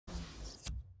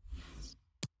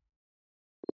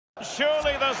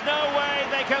Surely there's no way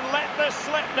they can let this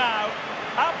slip now.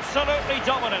 Absolutely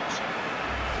dominant.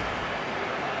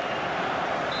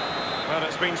 Well,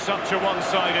 it's been such a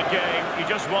one-sided game. You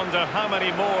just wonder how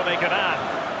many more they could add.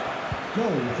 Goal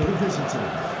for the visitors.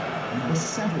 Number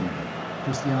 7,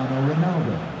 Cristiano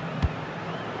Ronaldo.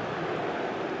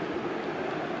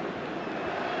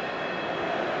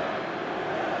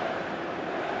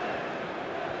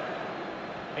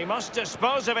 He must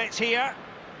dispose of it here.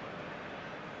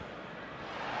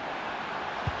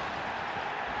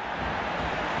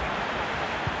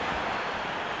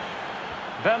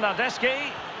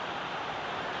 Bernardeschi.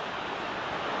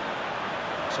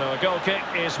 So a goal kick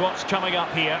is what's coming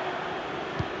up here.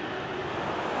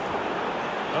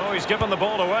 Oh, he's given the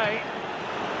ball away.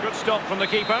 Good stop from the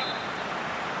keeper.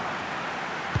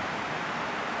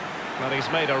 Well, he's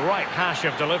made a right hash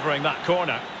of delivering that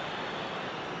corner.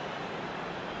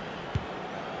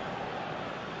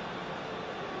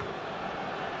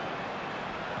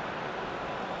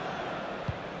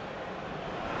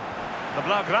 The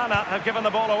Blaugrana have given the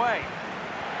ball away.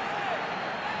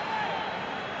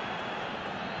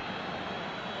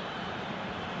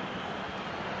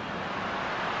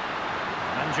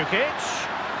 Mandzukic.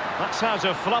 That's how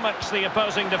to flummox the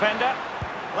opposing defender.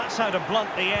 That's how to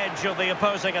blunt the edge of the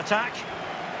opposing attack.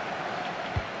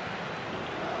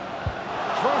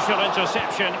 Crucial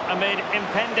interception amid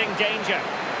impending danger.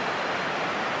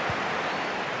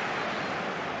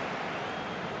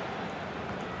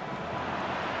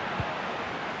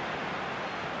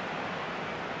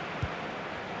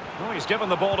 Oh, he's given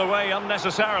the ball away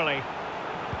unnecessarily.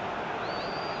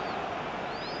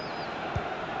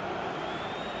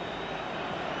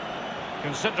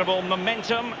 Considerable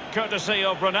momentum, courtesy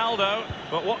of Ronaldo.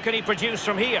 But what can he produce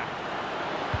from here?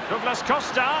 Douglas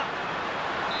Costa.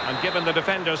 And given the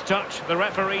defender's touch, the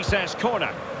referee says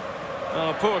corner.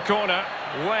 Oh, poor corner,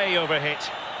 way overhit.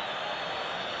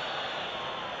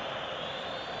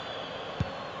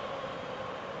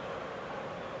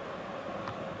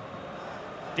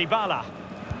 Dybala.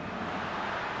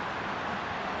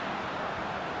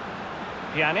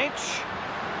 Pjanic.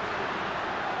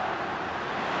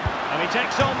 And he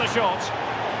takes on the shot.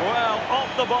 Well,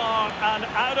 off the bar and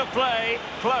out of play.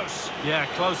 Close. Yeah,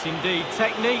 close indeed.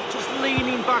 Technique, just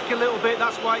leaning back a little bit.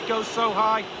 That's why it goes so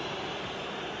high.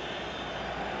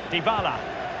 Dybala.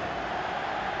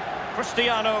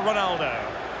 Cristiano Ronaldo.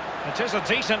 It is a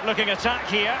decent-looking attack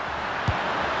here.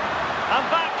 And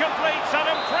that completes an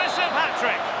impressive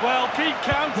hat-trick. Well, keep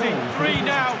counting. 3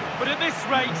 now. But at this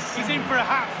rate, he's in for a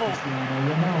hatful.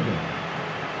 Cristiano Ronaldo.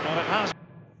 Well, it has.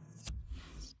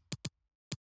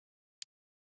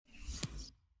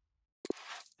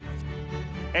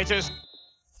 It is.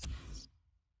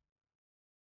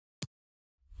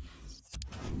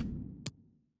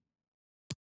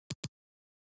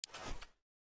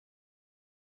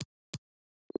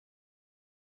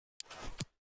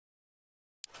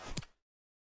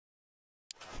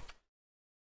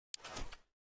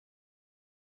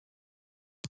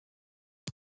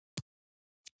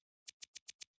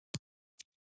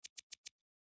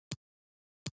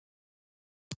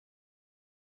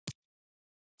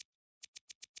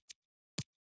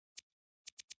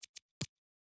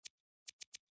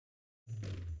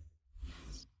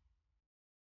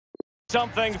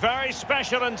 Something very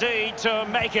special indeed to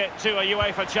make it to a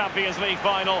UEFA Champions League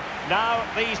final. Now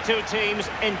these two teams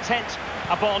intent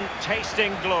upon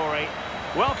tasting glory.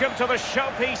 Welcome to the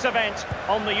showpiece event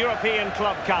on the European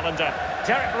club calendar.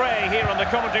 Derek Ray here on the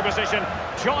commentary position,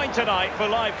 joined tonight for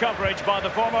live coverage by the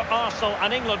former Arsenal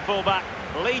and England fullback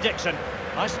Lee Dixon.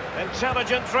 Nice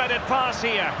intelligent threaded pass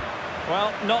here.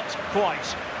 Well, not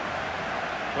quite.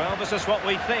 Well, this is what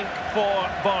we think for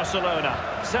Barcelona.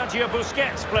 Sergio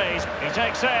Busquets plays. He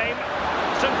takes aim.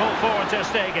 Simple for Ter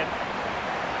Stegen.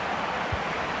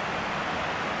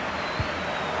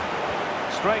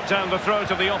 Straight down the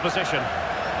throat of the opposition.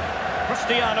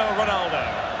 Cristiano Ronaldo.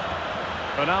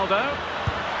 Ronaldo.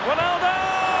 Ronaldo!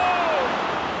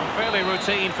 Fairly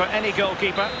routine for any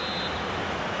goalkeeper.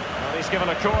 Well, he's given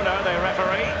a corner, the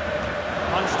referee.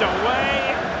 Punched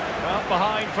away. Well,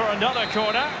 behind for another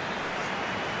corner.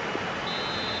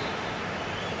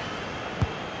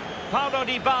 Paulo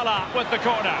Dybala with the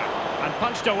corner, and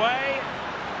punched away.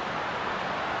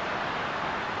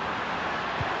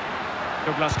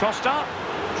 Douglas Costa,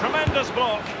 tremendous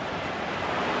block.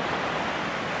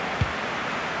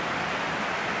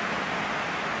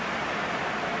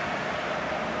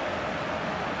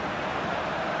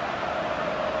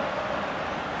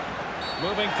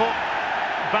 Moving forward,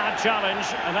 bad challenge,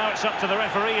 and now it's up to the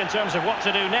referee in terms of what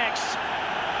to do next.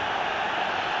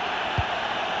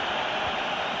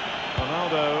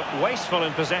 Ronaldo wasteful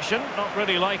in possession, not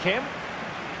really like him.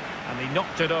 And he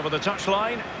knocked it over the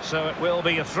touchline, so it will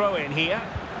be a throw-in here.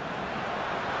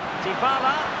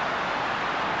 Dybala.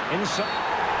 Inside.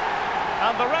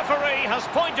 And the referee has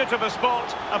pointed to the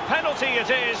spot. A penalty it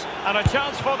is, and a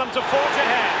chance for them to forge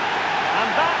ahead. And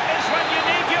that is when you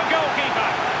need your goalkeeper.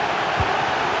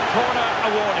 Corner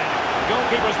awarded.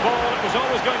 Goalkeeper's ball, it was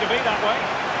always going to be that way.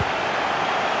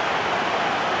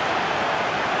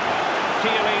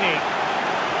 Chiellini.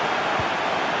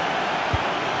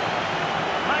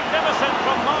 Magnificent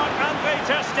from Marc-Andre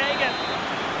ter Stegen.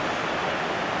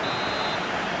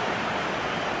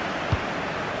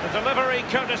 The delivery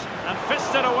courteous and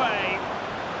fisted away.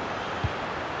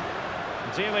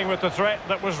 Dealing with the threat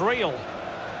that was real.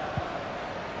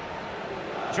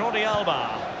 Jordi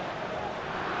Alba.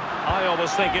 I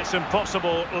always think it's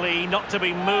impossible, Lee, not to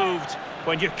be moved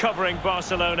when you're covering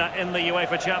Barcelona in the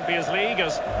UEFA Champions League,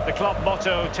 as the club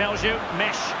motto tells you.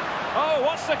 Mesh. Oh,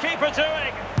 what's the keeper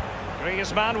doing?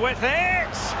 Griezmann with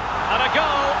it! And a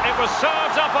goal. It was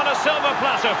served up on a silver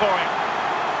platter for him.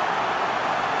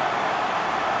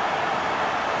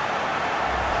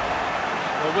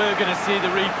 Well, we're going to see the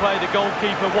replay. The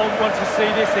goalkeeper won't want to see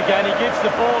this again. He gives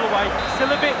the ball away. Still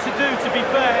a bit to do, to be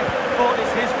fair, but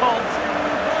it's his fault.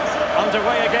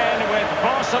 Underway again with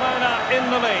Barcelona in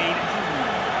the lead.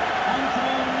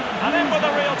 And in with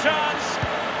a real chance.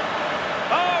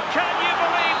 Oh, can you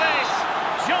believe this?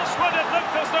 Just when it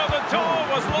looked as though the door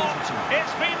was locked,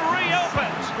 it's been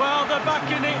reopened. Well, they're back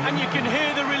in it, and you can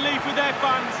hear the relief with their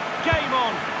fans. Game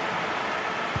on.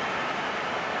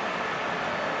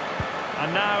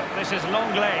 And now this is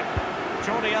Longley.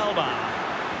 Jordi Alba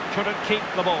couldn't keep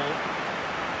the ball.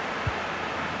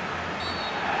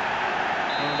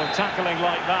 Well, with tackling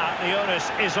like that, the onus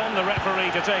is on the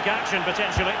referee to take action,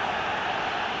 potentially.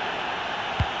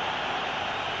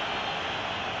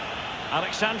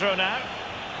 Alexandro now.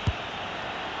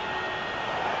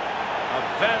 A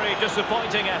very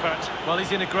disappointing effort. Well,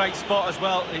 he's in a great spot as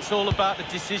well. It's all about the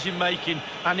decision-making,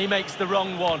 and he makes the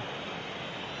wrong one.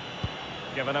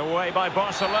 Given away by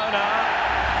Barcelona.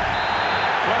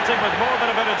 Flirting with more than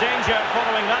a bit of danger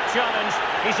following that challenge.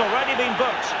 He's already been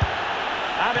booked.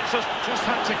 And it's just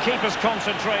had to keep his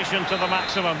concentration to the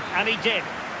maximum. And he did.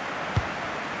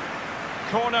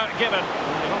 Corner given.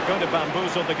 You're not going to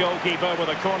bamboozle the goalkeeper with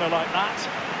a corner like that.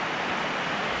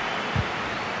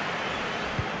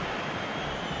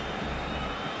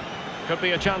 Could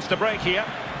be a chance to break here.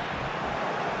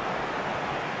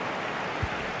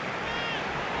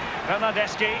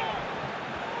 Bernardeschi.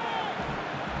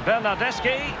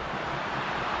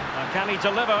 And can he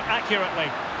deliver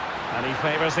accurately? And he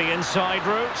favours the inside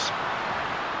route.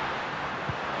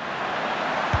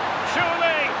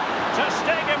 Surely, ter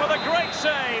Stegen with a great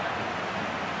save.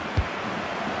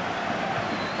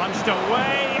 Punched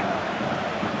away.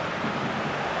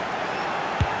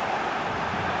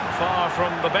 Far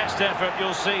from the best effort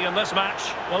you'll see in this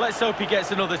match. Well, let's hope he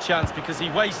gets another chance, because he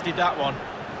wasted that one.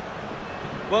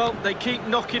 Well, they keep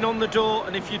knocking on the door,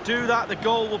 and if you do that, the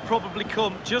goal will probably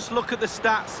come. Just look at the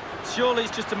stats. Surely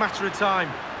it's just a matter of time.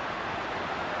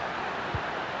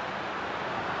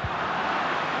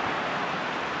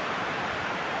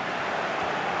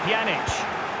 Pjanic.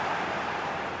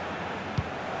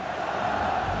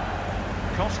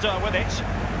 Costa with it.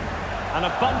 An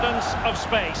abundance of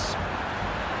space.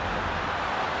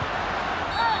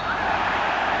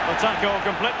 The tackle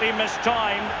completely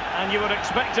mistimed, and you would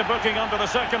expect a booking under the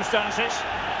circumstances.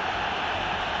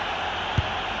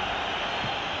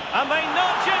 And they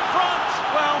nudge in front.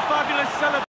 Well, fabulous celebration.